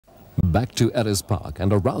Back to Ellis Park,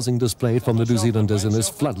 and a rousing display from the New Zealanders in this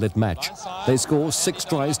floodlit match. They score 6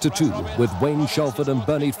 tries to 2, with Wayne Shelford and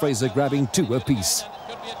Bernie Fraser grabbing 2 apiece.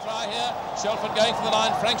 Could be a try here. Shelford going for the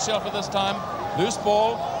line. Frank Shelford this time. Loose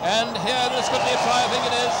ball. And here, this could be a try. I think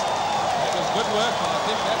it is. It was good work, and I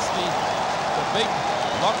think that's the big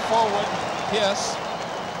knock forward. Pierce.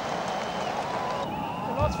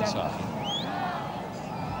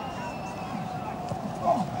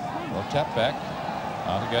 Well, tap back.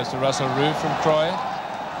 Out it goes to Russell Roux from Croy.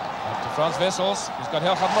 Up to Frans Wessels. He's got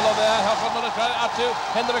Helgat Muller there. Helgat Muller out to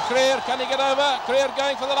Hendrik Creer. Can he get over? Creer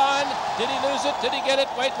going for the line. Did he lose it? Did he get it?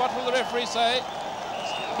 Wait, what will the referee say?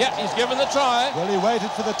 Yeah, he's given the try. Well, he waited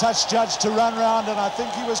for the touch judge to run round, and I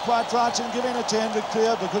think he was quite right in giving it to Hendrik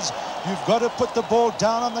Creer, because you've got to put the ball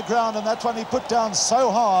down on the ground, and that one he put down so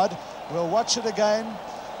hard. We'll watch it again.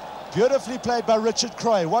 Beautifully played by Richard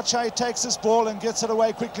Croy. Watch how he takes this ball and gets it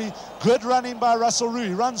away quickly. Good running by Russell Roux.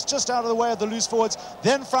 He runs just out of the way of the loose forwards.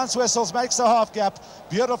 Then Frans Wessels makes the half gap.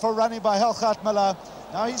 Beautiful running by Helgat Muller.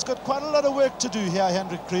 Now he's got quite a lot of work to do here,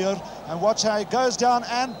 Hendrik Creer. And watch how he goes down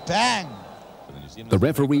and bang! The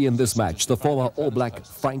referee in this match, the former All Black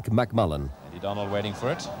Frank McMullen. Andy Donald waiting for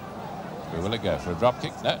it. Where will it go? For a drop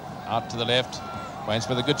kick? No. Out to the left. Wayne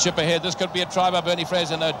Smith, a good chip ahead. This could be a try by Bernie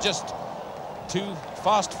Fraser. No, just too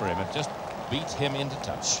fast for him. It just beat him into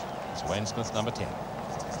touch. It's Wayne Smith, number 10.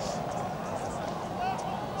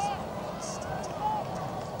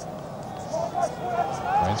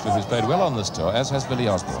 Wayne Smith has played well on this tour, as has Billy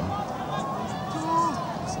Osborne.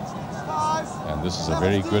 And this is a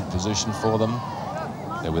very good position for them.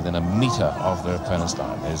 They're within a metre of their opponent's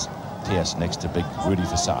line. There's Pierce next to big Rudy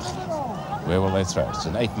Versace. Where will they throw? It's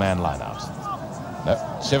an 8-man line-out. No,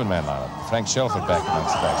 7-man line-out. Frank Shelford back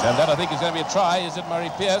amongst the backs. And that, I think, is going to be a try. Is it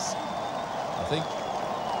Murray Pierce? I think.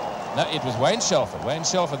 No, it was Wayne Shelford. Wayne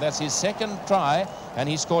Shelford, that's his second try, and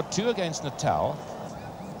he scored 2 against Natal.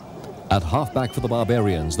 At halfback for the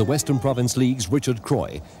Barbarians, the Western Province League's Richard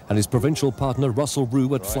Croy and his provincial partner Russell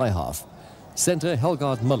Roux at fly half. Centre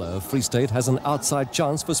Helgat Muller of Free State has an outside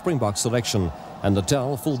chance for Springbok selection, and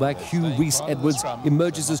Natal fullback Hugh Rees-Edwards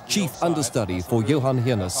emerges as chief understudy for Johan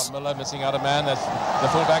Hirnes. Muller missing out a man. That's the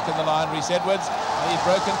fullback in the line, Rees-Edwards. He's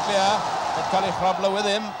broken clear. But Collie Grobler with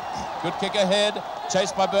him. Good kick ahead.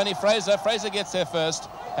 Chased by Bernie Fraser. Fraser gets there first.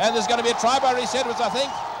 And there's going to be a try by Rees-Edwards, I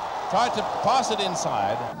think. Tried to pass it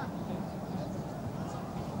inside.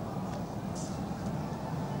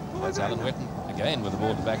 That's Alan Wetton again with the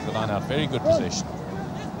ball at the back of the line out. Very good possession.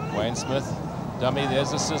 Wayne Smith, dummy,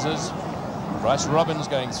 there's the scissors. Bryce Robbins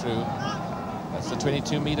going through. That's the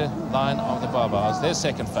 22-metre line of the Barbars. Their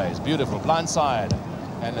second phase, beautiful, blind side.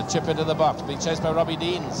 And a chip into the box, being chased by Robbie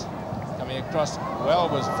Deans. Coming across well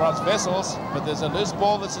was Frans Wessels, but there's a loose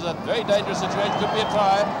ball. This is a very dangerous situation, could be a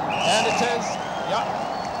try. And it is, yeah.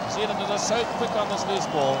 New Zealanders are so quick on this loose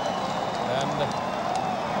ball.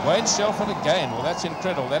 And Wayne Shelford again. Well, that's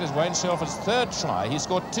incredible. That is Wayne Shelford's 3rd try. He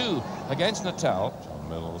scored 2 against Natal. John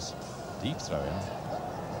Mills, deep throw in.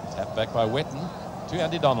 Tap back by Wetton to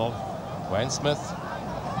Andy Donald. Wayne Smith.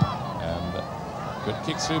 And good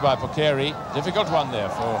kick through by Pokeri. Difficult one there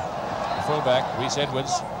for the fullback,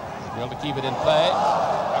 Rees-Edwards. Able to keep it in play.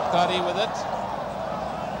 Akhtari with it.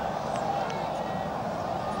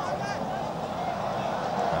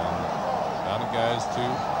 And down it goes to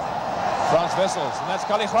Frans Wessels, and that's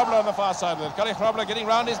Collie Grobler on the far side of it. Collie Grobler getting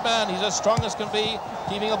round his man. He's as strong as can be,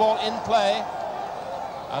 keeping the ball in play.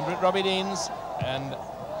 Under it, Robbie Deans, and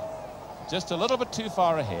just a little bit too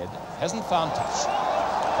far ahead. Hasn't found touch.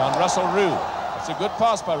 Found Russell Roux. It's a good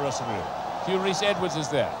pass by Russell Roux. Hugh Rees-Edwards is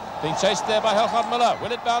there. Being chased there by Helgat Muller.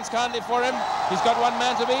 Will it bounce kindly for him? He's got 1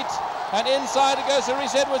 man to beat. And inside it goes to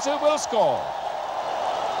Rees-Edwards, who will score.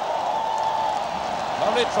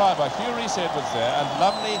 Lovely try by Hugh Rees-Edwards there, and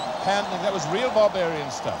lovely handling. That was real Barbarian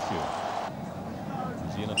stuff, Hugh.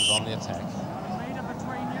 New Zealand is on the attack.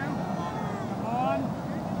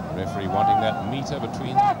 The referee wanting that metre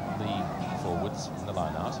between the forwards in the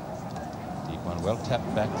line-out. Deep one, well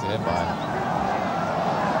tapped back there by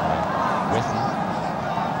Wetton.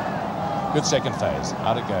 Good second phase.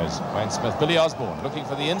 Out it goes. Wayne Smith. Billy Osborne looking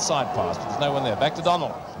for the inside pass, but there's no one there. Back to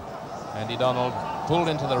Donald. Andy Donald pulled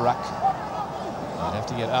into the ruck. Might have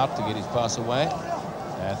to get out to get his pass away.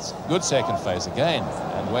 That's good second phase again.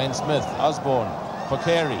 And Wayne Smith, Osborne,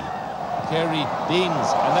 Pokeri,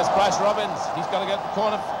 Deans, and that's Bryce Robbins. He's got to get the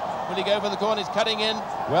corner. Will he go for the corner? He's cutting in.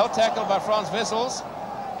 Well tackled by Frans Wessels.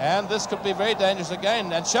 And this could be very dangerous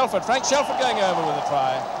again. And Shelford, Frank Shelford going over with a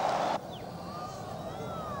try.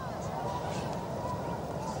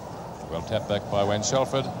 Well tapped back by Wayne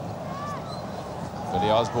Shelford.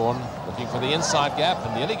 Billy Osborne looking for the inside gap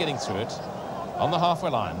and nearly getting through it. On the halfway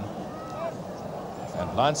line, And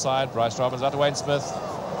blindside, Bryce Robbins out to Wayne Smith.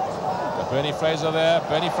 Got Bernie Fraser there.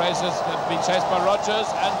 Bernie Fraser's been chased by Rogers,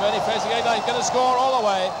 and Bernie Fraser he's going to score all the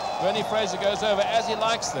way. Bernie Fraser goes over as he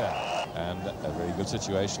likes there. And a very good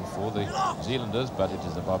situation for the New Zealanders, but it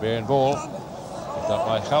is the Barbarian ball. Picked up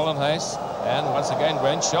by Geldenhuys, and once again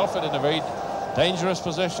Wayne Shelford in a very dangerous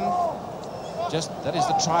position. That is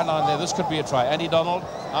the try line there. This could be a try. Andy Donald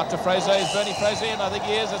out to Fraser. Is Bernie Fraser in? I think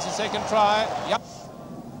he is. It's a second try. Yep.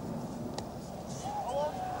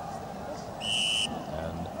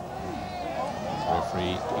 And the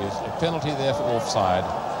referee gives a penalty there for offside.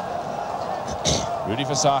 Rudy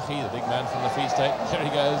Versace, the big man from the Free State. There he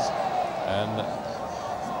goes. And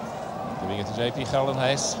giving it to JP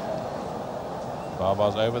Geldenhuys.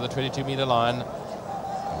 Barbar's over the 22-meter line.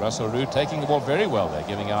 Russell Root taking the ball very well there,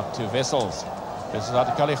 giving out to Wessels. Wessels out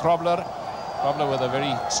to Kali Grobler. Grobler with a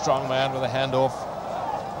very strong man with a handoff.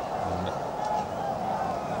 And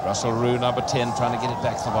Russell Root, number 10, trying to get it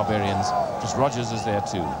back to the Barbarians. Just Rogers is there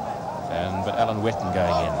too. But Alan Wetton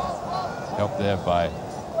going in. Helped there by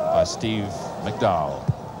Steve McDowell.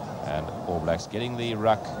 And All Blacks getting the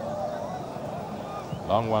ruck.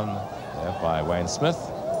 Long one there by Wayne Smith.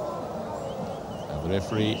 And the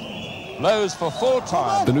referee blows for full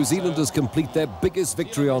time. The New Zealanders complete their biggest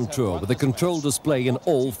victory on tour with a controlled display in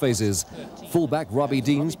all phases. Fullback Robbie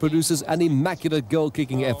Deans produces an immaculate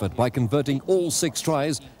goal-kicking effort by converting all 6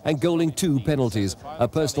 tries and goaling 2 penalties, a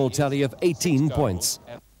personal tally of 18 points.